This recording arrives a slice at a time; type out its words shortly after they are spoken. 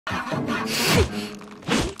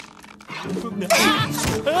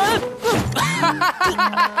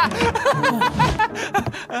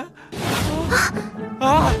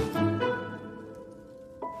啊！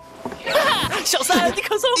小三，你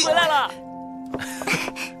可算回来了！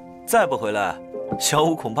再不回来，小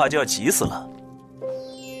五恐怕就要急死了。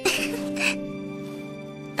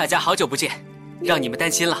大家好久不见，让你们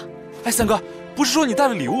担心了。哎，三哥，不是说你带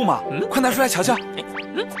了礼物吗？快拿出来瞧瞧。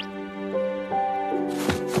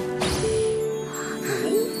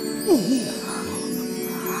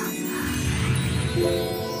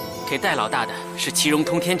给戴老大的是奇荣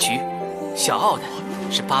通天菊，小奥的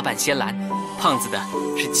是八瓣仙兰，胖子的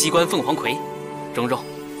是机关凤凰葵，蓉蓉，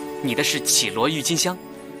你的是绮罗郁金香。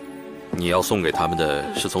你要送给他们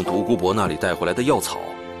的是从独孤博那里带回来的药草，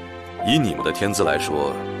以你们的天资来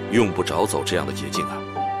说，用不着走这样的捷径啊。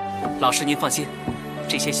老师您放心，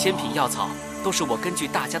这些仙品药草都是我根据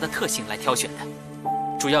大家的特性来挑选的，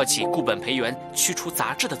主要起固本培元、去除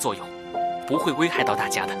杂质的作用，不会危害到大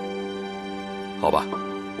家的。好吧，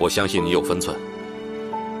我相信你有分寸。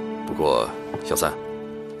不过，小三，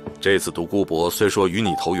这次独孤博虽说与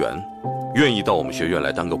你投缘，愿意到我们学院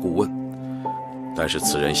来当个顾问，但是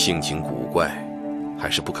此人性情古怪，还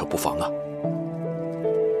是不可不防啊。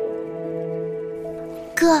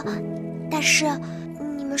哥，但是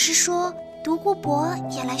你们是说独孤博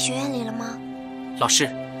也来学院里了吗？老师，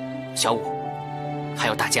小五，还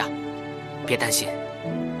有大家，别担心，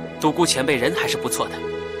独孤前辈人还是不错的，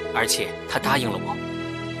而且他答应了我，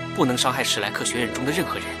不能伤害史莱克学院中的任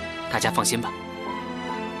何人，大家放心吧。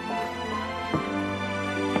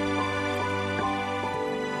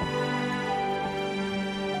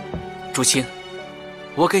竹青，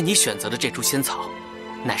我给你选择的这株仙草，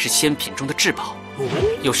乃是仙品中的至宝，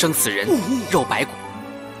有生死人、肉白骨，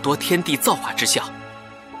夺天地造化之效。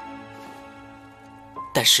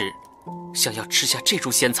但是，想要吃下这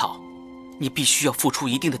株仙草，你必须要付出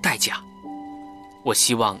一定的代价。我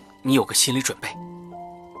希望你有个心理准备。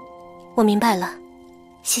我明白了，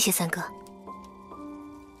谢谢三哥。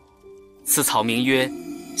此草名曰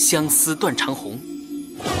相思断肠红。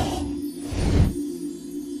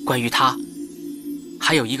关于它，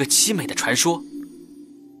还有一个凄美的传说。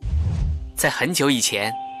在很久以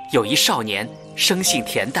前，有一少年生性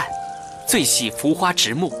恬淡，最喜浮花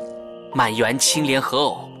直木，满园青莲合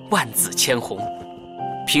偶，万紫千红。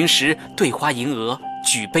平时对花吟蛾，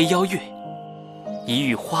举杯邀月，一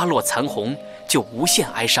遇花落残红，就无限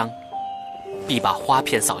哀伤，必把花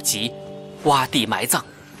片扫集，挖地埋葬，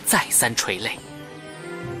再三垂泪。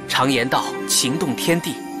常言道，情动天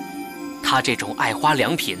地。他这种爱花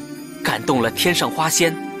良品，感动了天上花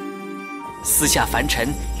仙，私下凡尘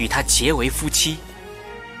与他结为夫妻。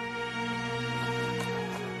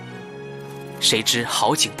谁知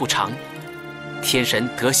好景不长，天神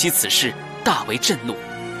得悉此事，大为震怒，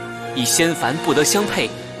以仙凡不得相配，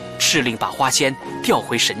敕令把花仙调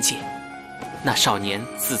回神界。那少年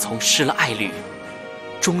自从失了爱侣，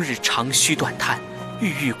终日长吁短叹，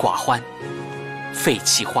郁郁寡欢，废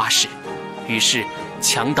弃花事，于是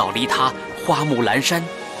墙倒离他，花木阑珊，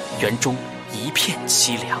园中一片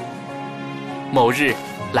凄凉。某日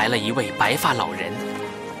来了一位白发老人，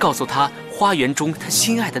告诉他花园中他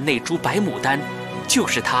心爱的那株白牡丹，就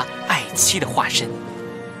是他爱妻的化身，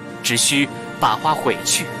只需把花毁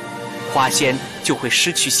去，花仙就会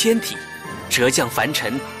失去仙体，折降凡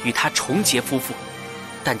尘，与他重结夫妇。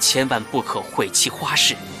但千万不可毁弃花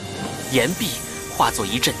事。言毕，化作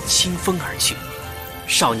一阵清风而去。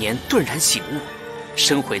少年顿然醒悟，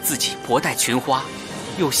深悔自己薄待群花，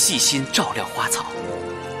又细心照料花草。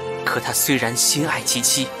可他虽然心爱其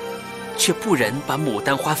妻，却不忍把牡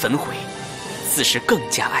丹花焚毁，自是更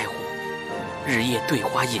加爱护，日夜对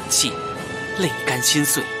花饮泣，泪干心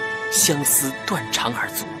碎，相思断肠而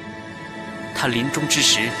足。他临终之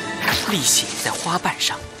时，沥血在花瓣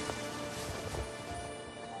上。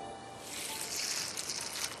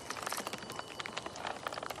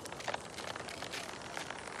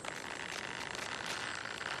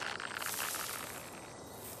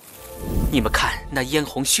你们看那嫣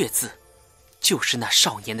红血字，就是那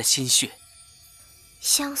少年的心血。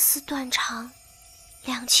相思断肠，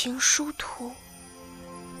两情殊途。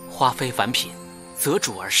花非凡品，择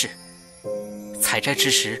主而事。采摘之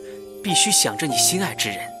时，必须想着你心爱之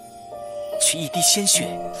人，取一滴鲜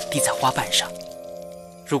血滴在花瓣上。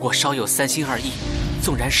如果稍有三心二意，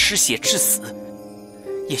纵然失血致死，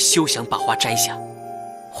也休想把花摘下。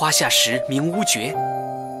花下时名乌绝，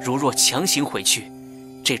如若强行毁去，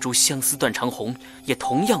这株相思断肠红也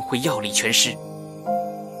同样会药力全失。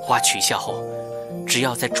花取下后，只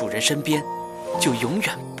要在主人身边，就永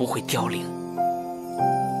远不会凋零。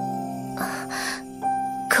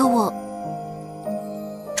可我……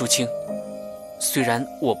竹青，虽然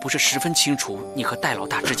我不是十分清楚你和戴老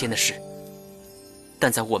大之间的事，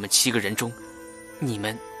但在我们7个人中，你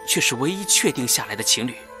们却是唯一确定下来的情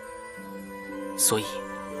侣。所以，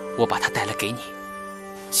我把他带来给你，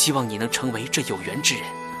希望你能成为这有缘之人。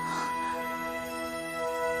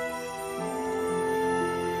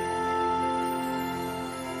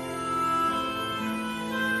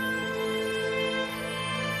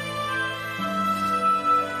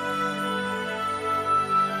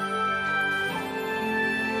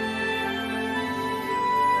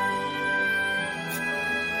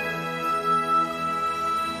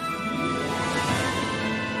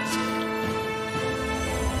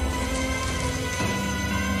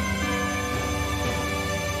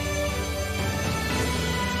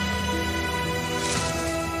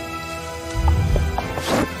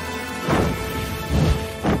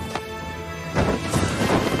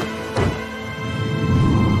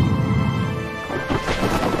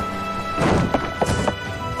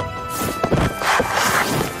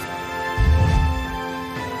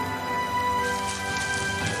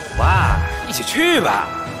一起去吧，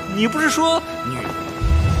你不是说女？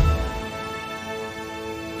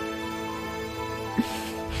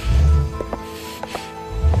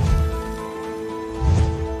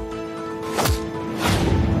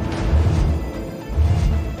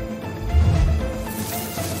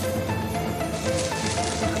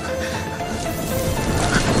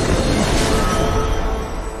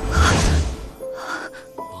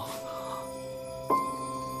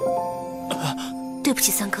对不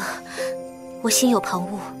起，三哥，我心有旁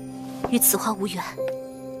骛，与此话无缘。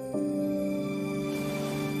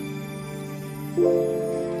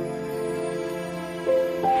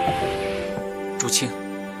竹青，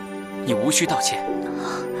你无需道歉。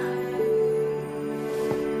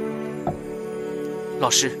老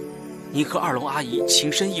师，您和二龙阿姨情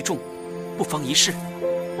深意重，不妨一试。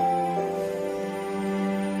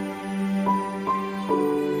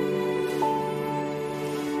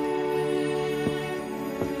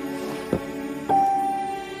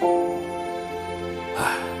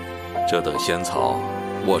这等仙草，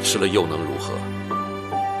我吃了又能如何？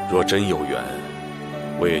若真有缘，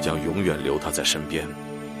我也将永远留他在身边。